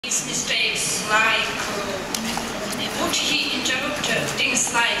his mistakes, like would he interrupt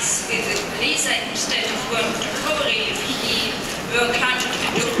things like Lisa instead of going to Corey if he were granted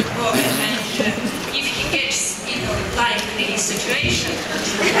a book, and if he gets in a likely situation,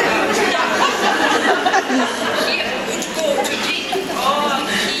 he would go to Dick, or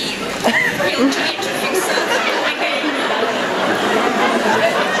he will try to fix something again.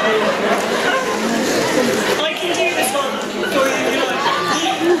 I can do this one for you if you like.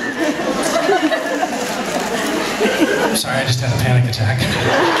 I'm sorry, I just had a panic attack.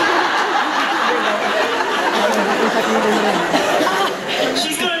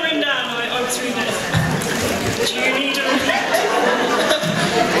 She's got it written down, I was reading it. Do you need a repeat?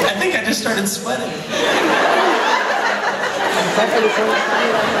 I think I just started sweating.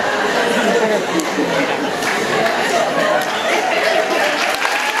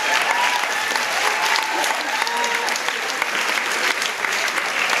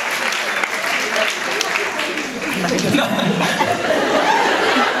 Not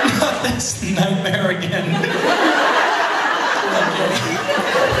this nightmare again.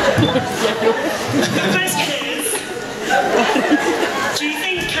 The question is, do you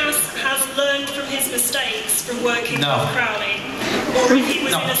think Cass has learned from his mistakes from working with Crowley? Or if he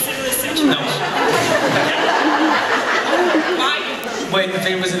was in a similar situation? No. Wait, if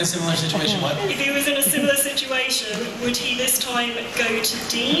he was in a similar situation, what? If he was in a similar situation, would he this time go to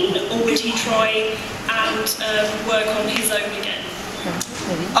Dean, or would he try and work on his own again?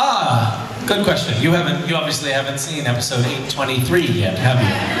 Ah, good question. You obviously haven't seen episode 823 yet, have you?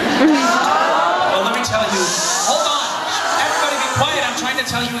 Well, let me tell you. Hold on, everybody, be quiet. I'm trying to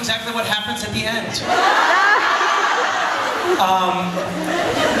tell you exactly what happens at the end.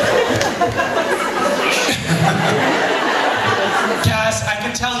 Cass, I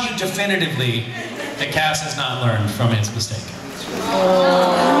can tell you definitively that Cass has not learned from his mistake.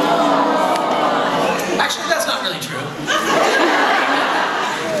 Actually, that's not really true.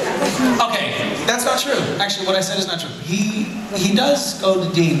 Okay, that's not true. Actually, what I said is not true. He does go to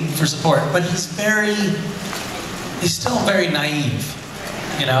Dean for support, but he's still very naive,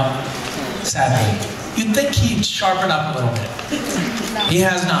 you know, sadly. You'd think he'd sharpen up a little bit. He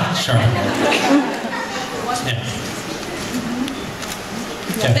has not sharpened up. Yeah.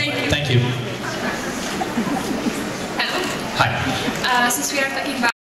 Okay. Thank you. Hello. Hi. Since we are talking about